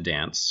yourself to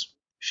dance,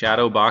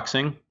 shadow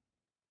boxing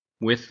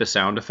with the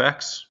sound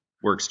effects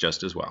works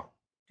just as well.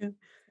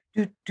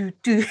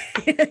 Do.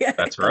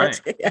 That's right.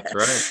 That's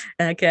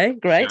right. Okay,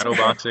 great. Shadow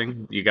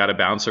boxing, you got to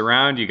bounce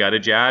around, you got to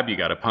jab, you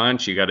got to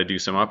punch, you got to do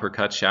some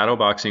uppercuts. Shadow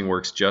boxing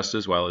works just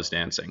as well as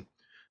dancing.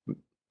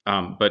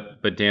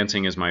 But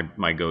dancing is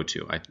my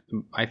go-to.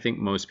 I think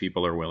most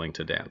people are willing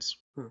to dance.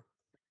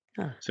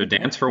 So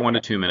dance for 1 to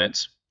 2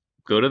 minutes.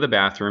 Go to the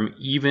bathroom,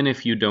 even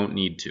if you don't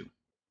need to.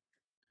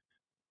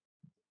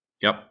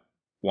 Yep.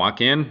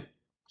 Walk in,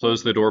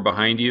 close the door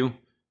behind you.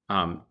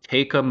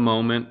 Take a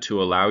moment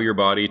to allow your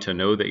body to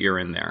know that you're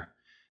in there.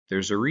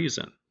 There's a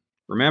reason.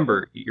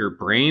 Remember, your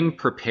brain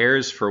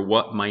prepares for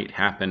what might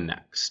happen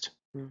next.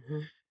 Mm-hmm.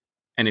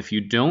 And if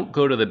you don't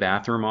go to the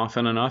bathroom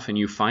often enough and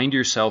you find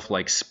yourself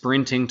like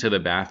sprinting to the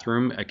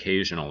bathroom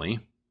occasionally,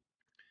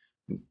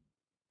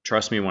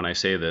 trust me when I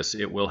say this,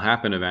 it will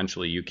happen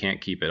eventually. You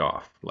can't keep it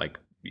off. Like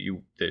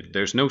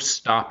there's no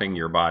stopping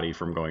your body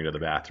from going to the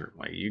bathroom.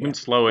 Like you can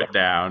slow it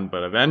down,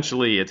 but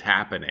eventually it's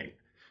happening.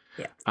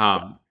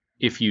 Yeah.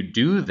 If you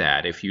do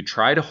that, if you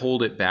try to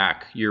hold it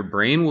back, your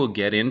brain will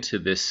get into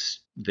this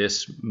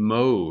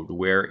mode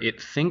where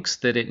it thinks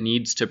that it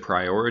needs to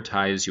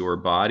prioritize your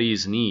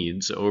body's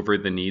needs over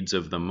the needs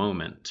of the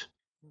moment.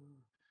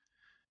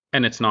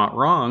 And it's not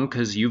wrong,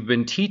 because you've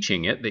been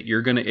teaching it that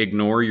you're going to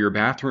ignore your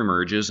bathroom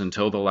urges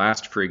until the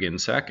last friggin'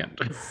 second.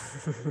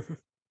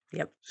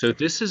 Yep. So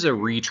this is a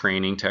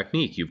retraining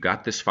technique. You've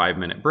got this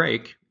 5-minute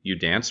break. You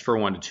dance for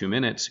 1 to 2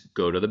 minutes,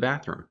 go to the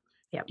bathroom.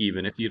 Yep.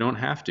 Even if you don't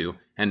have to.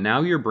 And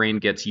now your brain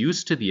gets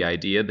used to the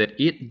idea that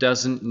it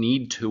doesn't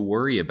need to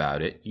worry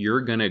about it.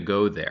 You're going to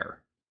go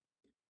there.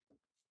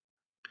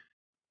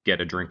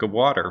 Get a drink of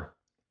water.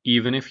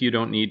 Even if you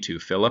don't need to,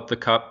 fill up the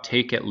cup,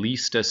 take at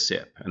least a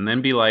sip, and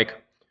then be like,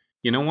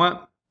 you know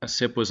what? A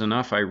sip was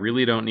enough. I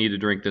really don't need to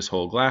drink this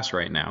whole glass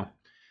right now.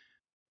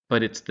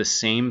 But it's the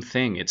same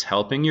thing. It's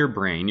helping your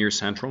brain, your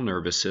central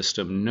nervous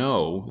system,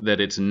 know that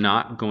it's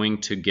not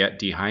going to get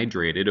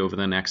dehydrated over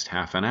the next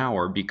half an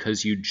hour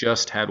because you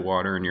just had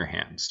water in your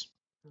hands.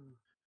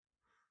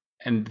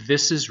 And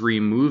this is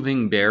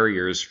removing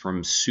barriers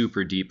from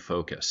super deep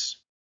focus.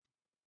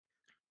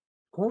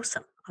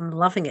 Awesome. I'm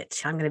loving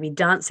it. I'm going to be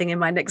dancing in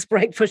my next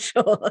break for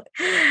sure.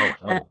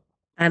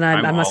 And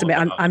I must admit,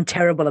 I'm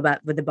terrible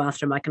with the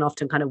bathroom. I can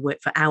often kind of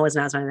work for hours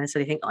and hours and I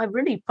sort of think, I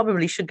really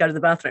probably should go to the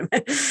bathroom.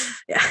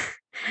 Yeah.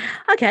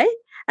 Okay.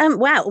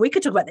 Wow. We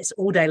could talk about this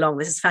all day long.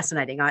 This is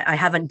fascinating. I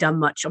haven't done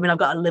much. I mean, I've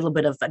got a little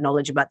bit of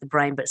knowledge about the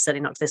brain, but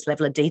certainly not to this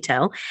level of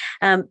detail.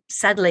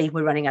 Sadly,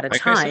 we're running out of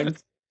time.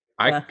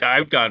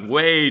 I've gone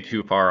way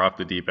too far off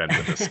the deep end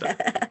with this stuff.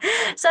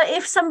 So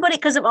if somebody,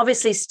 because of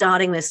obviously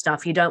starting this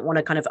stuff, you don't want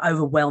to kind of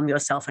overwhelm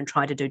yourself and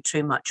try to do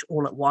too much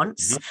all at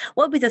once. Mm-hmm.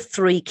 What would be the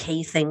 3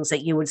 key things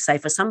that you would say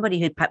for somebody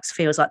who perhaps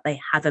feels like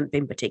they haven't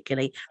been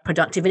particularly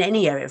productive in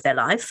any area of their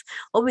life?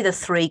 What would be the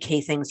 3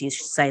 key things you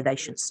should say they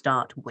should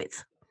start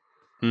with?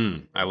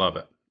 I love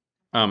it.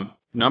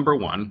 Number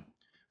 1,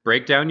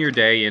 break down your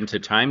day into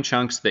time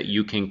chunks that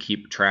you can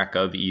keep track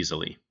of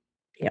easily.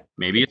 Yep.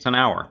 Maybe it's an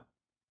hour.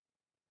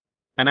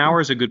 An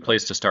hour is a good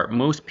place to start.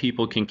 Most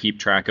people can keep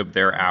track of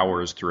their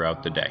hours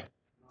throughout the day.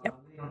 Yep.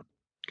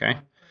 Okay.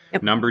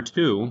 Yep. Number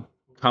 2,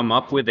 come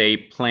up with a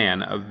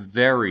plan, a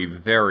very,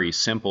 very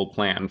simple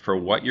plan for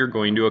what you're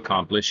going to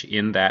accomplish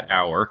in that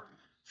hour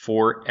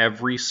for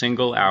every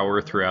single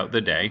hour throughout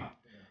the day.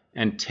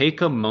 And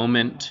take a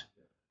moment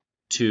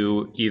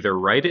to either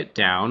write it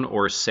down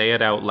or say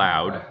it out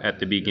loud at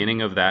the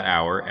beginning of that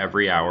hour,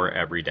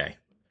 every day.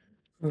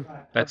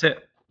 That's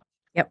it.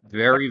 Yep.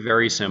 Very,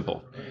 very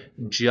simple.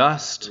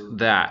 Just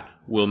that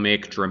will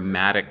make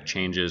dramatic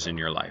changes in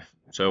your life.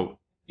 So,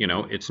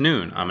 it's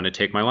noon. I'm going to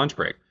take my lunch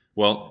break.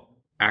 Well,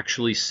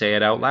 actually say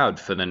it out loud.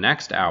 For the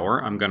next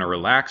hour, I'm going to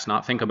relax,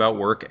 not think about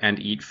work, and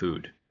eat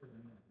food.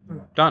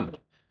 Done.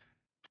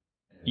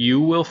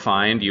 You will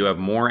find you have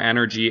more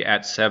energy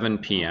at 7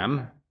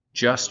 p.m.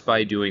 just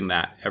by doing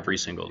that every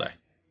single day.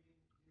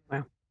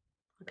 Wow.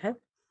 Okay.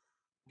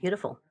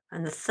 Beautiful.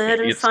 And the third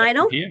and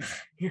final?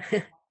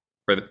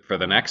 For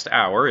the next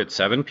hour, it's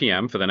 7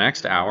 p.m. For the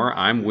next hour,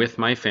 I'm with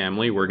my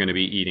family. We're going to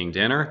be eating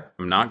dinner.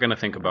 I'm not going to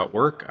think about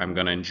work. I'm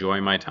going to enjoy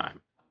my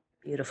time.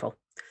 Beautiful.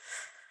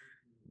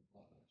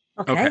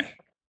 Okay.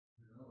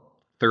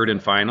 Third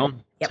and final,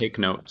 Take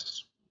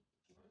notes.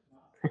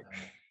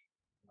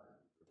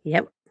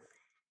 Yep.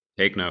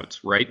 Take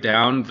notes. Write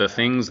down the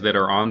things that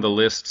are on the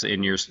lists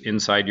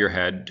inside your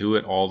head. Do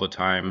it all the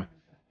time,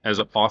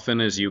 as often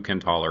as you can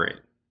tolerate.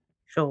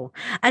 Sure.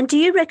 And do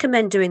you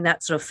recommend doing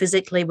that sort of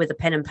physically with a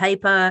pen and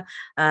paper?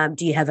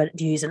 Do you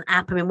use an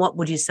app? I mean, what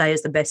would you say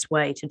is the best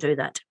way to do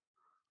that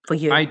for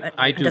you?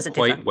 I do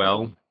quite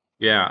well.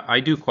 Yeah, I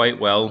do quite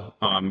well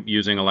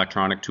using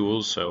electronic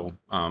tools. So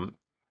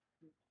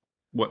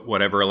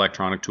whatever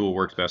electronic tool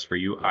works best for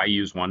you. I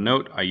use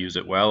OneNote. I use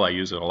it well. I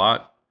use it a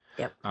lot.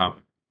 Yep.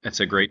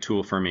 It's a great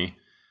tool for me.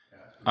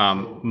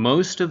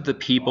 Most of the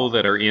people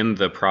that are in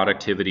the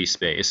productivity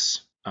space,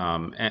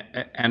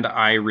 and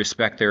I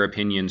respect their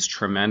opinions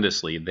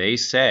tremendously, they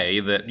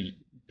say that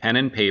pen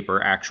and paper,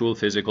 actual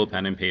physical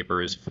pen and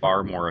paper, is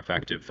far more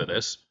effective for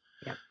this.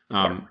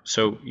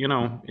 So,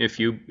 if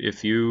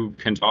you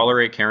can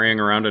tolerate carrying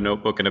around a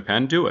notebook and a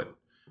pen, do it.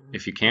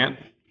 If you can't,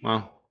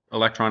 well,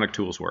 electronic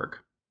tools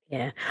work.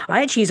 Yeah,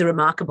 I actually use a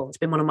Remarkable. It's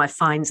been one of my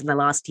finds in the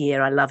last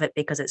year. I love it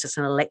because it's just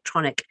an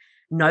electronic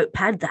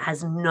notepad that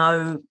has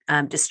no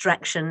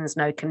distractions,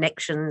 no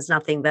connections,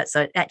 nothing.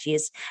 So it actually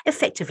is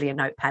effectively a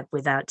notepad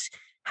without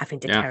having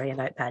to carry a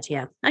notepad.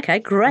 Yeah. Okay,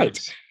 great.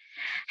 Nice.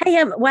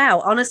 Hey,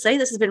 wow, honestly,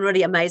 this has been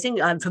really amazing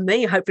for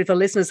me, hopefully for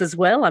listeners as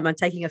well. I'm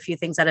taking a few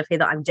things out of here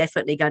that I'm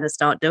definitely going to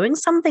start doing.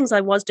 Some things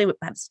I was doing, but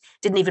perhaps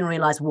didn't even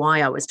realize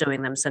why I was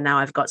doing them. So now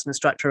I've got some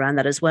structure around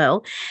that as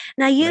well.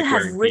 Now, you Like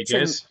have wearing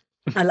written... PJs?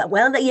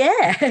 Well,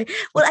 yeah.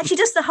 Well, actually,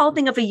 just the whole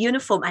thing of a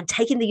uniform and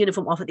taking the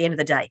uniform off at the end of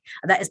the day.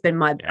 That has been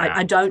my... Yeah.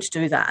 I don't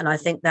do that. And I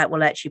think that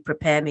will actually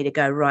prepare me to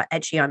go, right,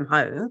 actually, I'm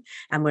home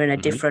and we're in a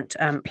different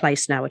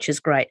place now, which is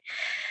great.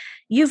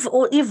 You've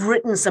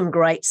written some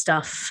great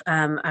stuff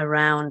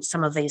around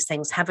some of these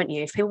things, haven't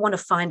you? If people want to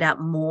find out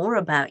more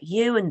about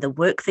you and the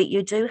work that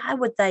you do, how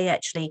would they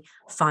actually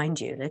find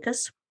you,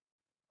 Lucas?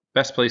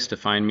 Best place to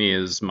find me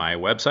is my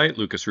website,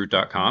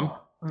 lucasroot.com.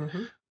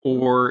 Mm-hmm.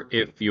 Or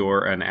if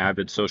you're an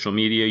avid social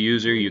media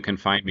user, you can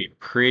find me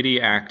pretty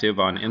active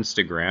on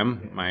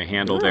Instagram. My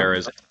handle there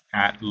is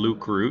at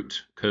Luke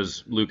Root,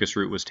 because Lucas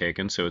Root was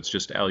taken, so it's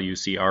just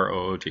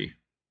LUCROOT.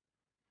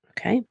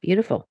 Okay,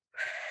 beautiful.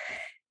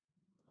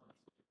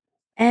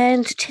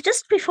 And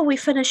just before we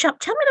finish up,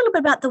 tell me a little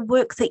bit about the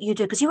work that you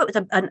do, because you work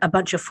with a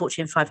bunch of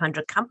Fortune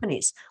 500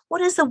 companies.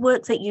 What is the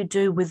work that you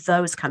do with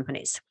those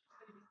companies?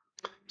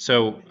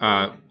 So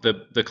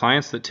the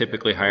clients that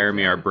typically hire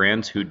me are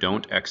brands who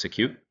don't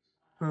execute,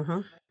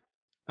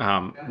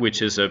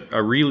 which is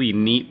a really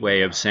neat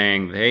way of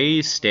saying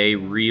they stay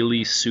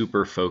really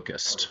super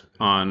focused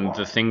on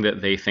the thing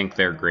that they think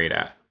they're great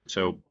at.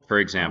 So, for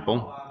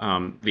example,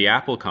 the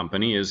Apple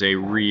company is a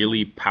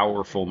really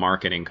powerful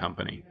marketing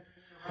company.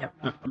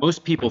 Yep.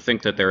 Most people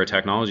think that they're a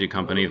technology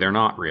company. They're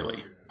not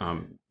really.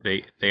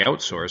 They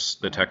outsource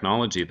the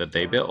technology that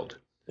they build.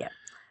 Yeah.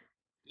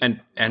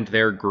 And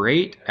they're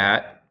great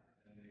at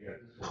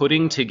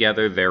putting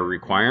together their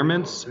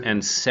requirements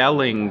and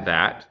selling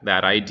that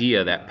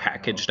idea, that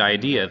packaged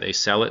idea. They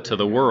sell it to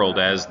the world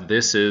as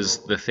this is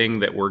the thing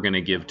that we're going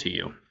to give to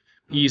you.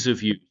 Ease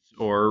of use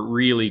or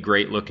really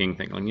great looking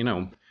thing. You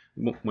know,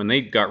 when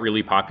they got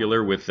really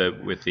popular with their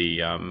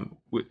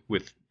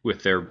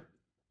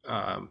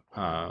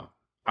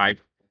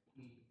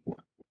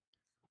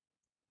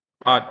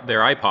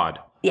iPod.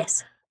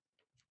 Yes.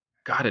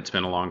 God, it's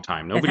been a long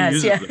time. Nobody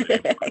uses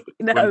them.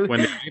 No.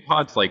 When the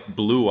iPods like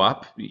blew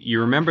up,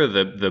 you remember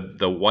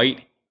the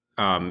white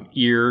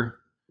ear?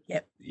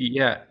 Yep.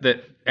 Yeah.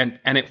 And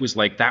it was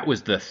like that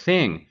was the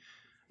thing.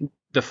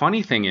 The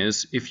funny thing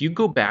is, if you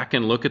go back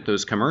and look at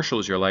those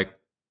commercials, you're like,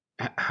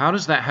 how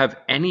does that have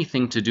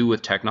anything to do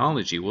with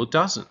technology? Well, it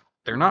doesn't.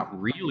 They're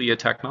not really a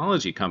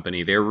technology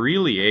company. They're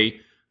really a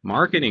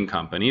marketing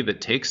company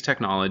that takes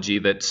technology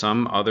that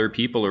some other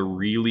people are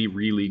really,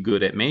 really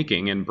good at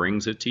making and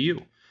brings it to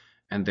you.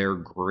 And they're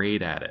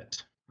great at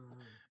it.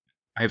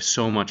 I have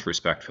so much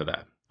respect for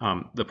that.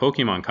 The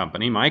Pokemon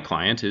company, my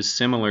client, is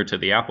similar to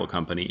the Apple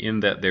company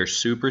in that they're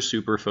super,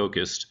 super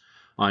focused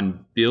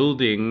on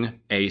building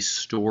a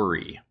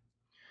story.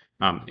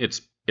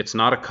 It's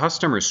not a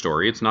customer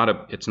story. It's not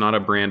a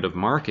brand of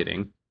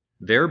marketing.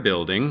 They're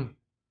building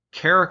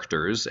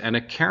characters and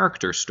a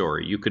character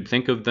story. You could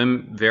think of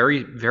them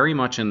very, very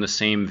much in the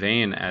same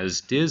vein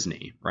as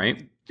Disney,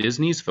 right?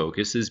 Disney's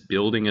focus is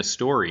building a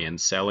story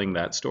and selling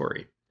that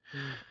story.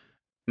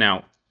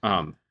 Now,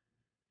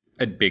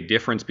 a big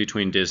difference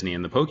between Disney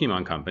and the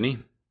Pokemon company,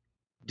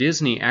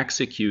 Disney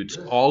executes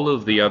all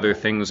of the other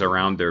things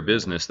around their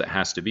business that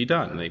has to be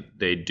done.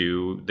 They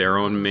do their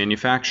own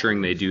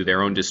manufacturing, they do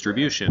their own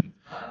distribution.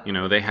 You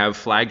know, they have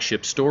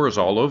flagship stores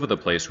all over the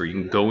place where you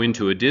can go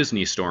into a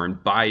Disney store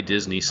and buy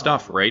Disney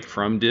stuff right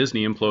from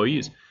Disney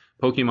employees.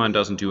 Pokemon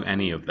doesn't do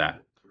any of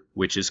that,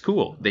 which is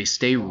cool. They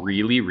stay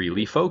really,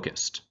 really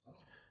focused.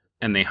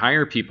 And they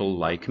hire people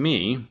like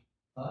me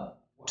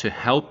to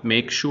help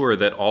make sure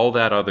that all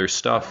that other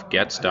stuff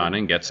gets done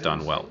and gets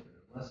done well.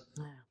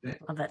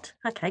 Love it.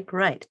 Okay,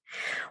 great.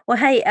 Well,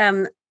 hey,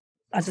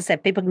 as I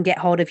said, people can get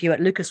hold of you at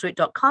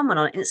lucasroot.com and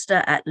on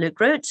Insta at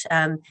lukeroot.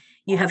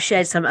 You have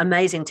shared some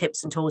amazing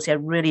tips and tools here.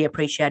 Really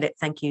appreciate it.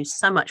 Thank you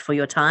so much for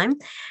your time.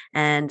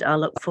 And I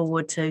look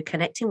forward to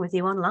connecting with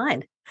you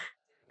online.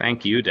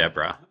 Thank you,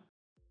 Deborah.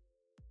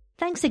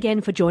 Thanks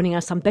again for joining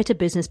us on Better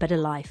Business, Better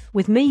Life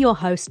with me, your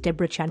host,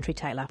 Deborah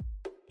Chantry-Taylor.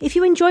 If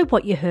you enjoyed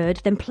what you heard,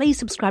 then please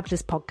subscribe to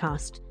this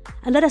podcast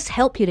and let us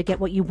help you to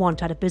get what you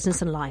want out of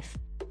business and life.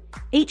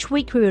 Each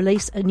week we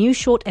release a new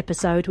short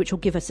episode which will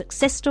give a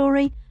success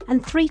story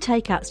and 3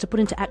 takeouts to put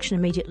into action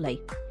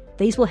immediately.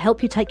 These will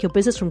help you take your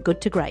business from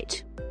good to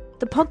great.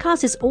 The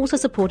podcast is also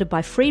supported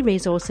by free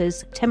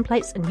resources,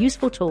 templates and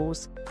useful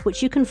tools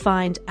which you can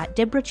find at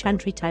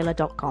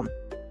deborahchantrytaylor.com.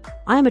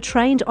 I am a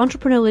trained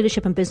entrepreneur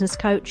leadership and business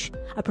coach,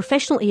 a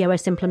professional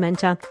EOS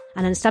implementer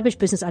and an established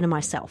business owner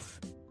myself.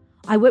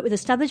 I work with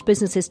established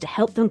businesses to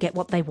help them get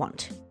what they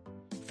want.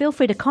 Feel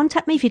free to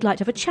contact me if you'd like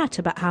to have a chat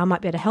about how I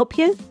might be able to help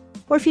you,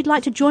 or if you'd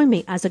like to join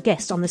me as a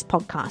guest on this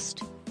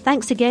podcast.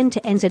 Thanks again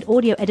to NZ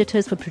Audio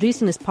Editors for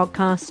producing this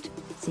podcast.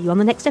 See you on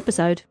the next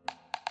episode.